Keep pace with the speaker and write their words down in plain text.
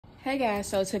Hey guys,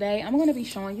 so today I'm going to be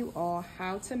showing you all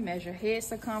how to measure head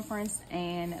circumference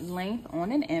and length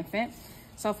on an infant.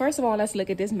 So first of all, let's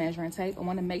look at this measuring tape. I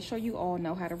want to make sure you all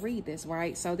know how to read this,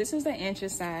 right? So this is the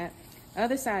inches side,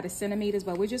 other side is centimeters,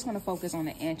 but we're just going to focus on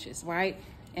the inches, right?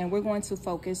 And we're going to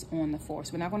focus on the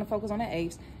fourths. We're not going to focus on the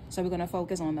eighths, so we're going to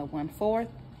focus on the 1/4,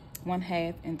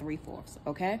 1/2, and 3/4,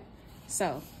 okay?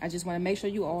 So I just want to make sure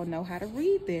you all know how to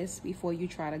read this before you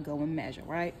try to go and measure,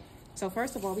 right? So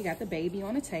first of all, we got the baby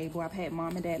on the table. I've had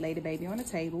mom and dad lay the baby on the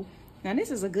table. Now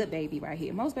this is a good baby right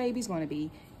here. Most babies going to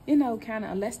be, you know, kind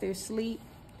of, unless they're asleep,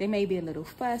 they may be a little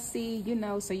fussy, you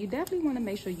know, so you definitely want to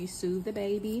make sure you soothe the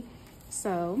baby.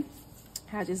 So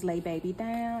I just lay baby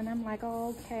down. I'm like,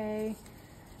 okay,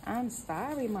 I'm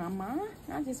sorry, mama.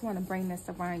 I just want to bring this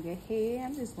around your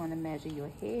head. I just want to measure your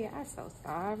head. I'm so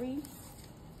sorry.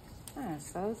 I'm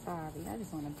so sorry. I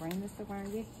just want to bring this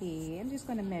around your head. I'm just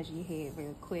going to measure your head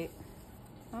real quick.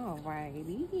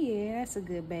 Alrighty. Yeah, that's a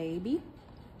good baby.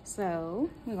 So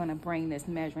we're going to bring this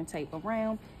measuring tape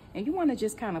around. And you want to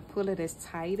just kind of pull it as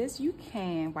tight as you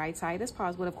can, right? Tight as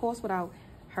possible. Of course, without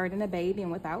hurting the baby and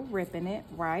without ripping it,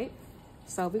 right?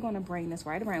 So we're going to bring this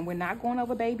right around. We're not going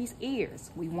over baby's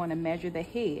ears. We want to measure the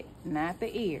head, not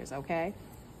the ears, okay?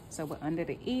 So we're under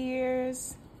the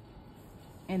ears.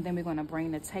 And then we're going to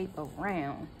bring the tape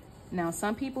around. Now,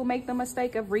 some people make the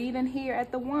mistake of reading here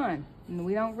at the 1. And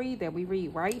we don't read that. We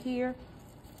read right here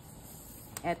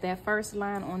at that first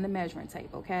line on the measuring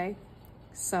tape, okay?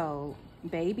 So,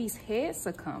 baby's head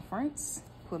circumference,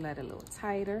 pull that a little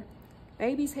tighter.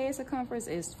 Baby's head circumference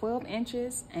is 12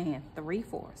 inches and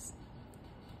 3/4.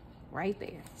 Right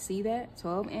there. See that?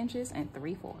 12 inches and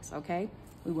 3/4, okay?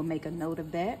 We will make a note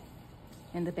of that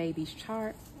in the baby's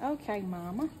chart. Okay,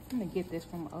 mama, I'm gonna get this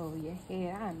from over your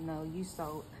head. I know you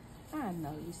so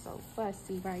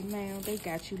fussy right now. They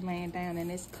got you laying down in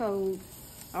this cold.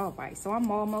 All right, so I'm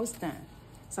almost done.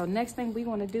 So next thing we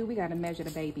want to do, we got to measure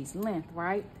the baby's length,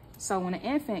 right? So on an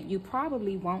infant, you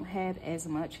probably won't have as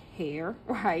much hair,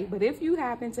 right? But if you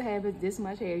happen to have this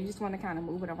much hair, you just want to kind of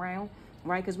move it around,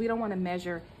 right? Because we don't want to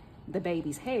measure the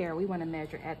baby's hair. We want to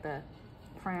measure at the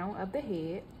crown of the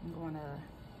head. I'm going to,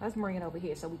 let's bring it over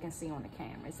here so we can see on the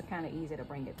camera. It's kind of easy to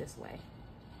bring it this way.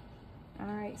 All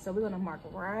right, so we're gonna mark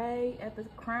right at the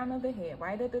crown of the head,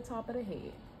 right at the top of the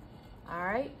head. All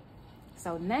right,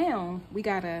 so now we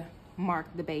gotta mark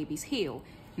the baby's heel.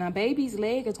 Now baby's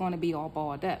leg is gonna be all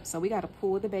balled up, so we gotta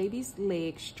pull the baby's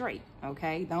leg straight,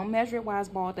 okay? Don't measure it while it's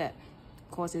balled up.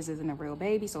 Of course, this isn't a real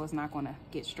baby, so it's not gonna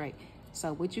get straight.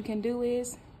 So what you can do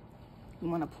is,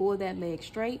 you wanna pull that leg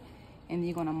straight, and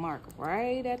you're gonna mark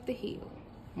right at the heel.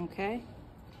 Okay,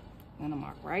 I'm gonna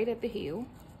mark right at the heel.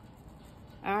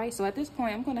 All right, so at this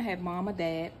point, I'm gonna have mom or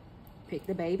dad pick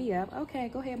the baby up. Okay,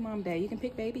 go ahead, mom, dad, you can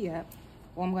pick baby up.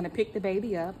 Or I'm gonna pick the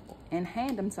baby up and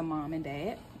hand them to mom and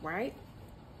dad, right?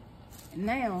 And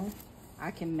now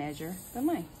I can measure the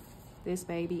length. This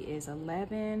baby is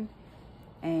 11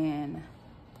 and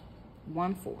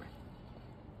 1/4.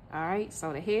 All right,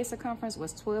 so the head circumference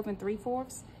was 12 and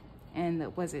 3/4.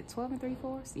 And was it 12 and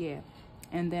 3/4? Yeah.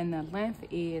 And then the length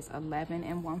is 11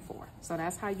 and 1/4. So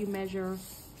that's how you measure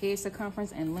head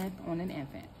circumference and length on an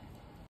infant.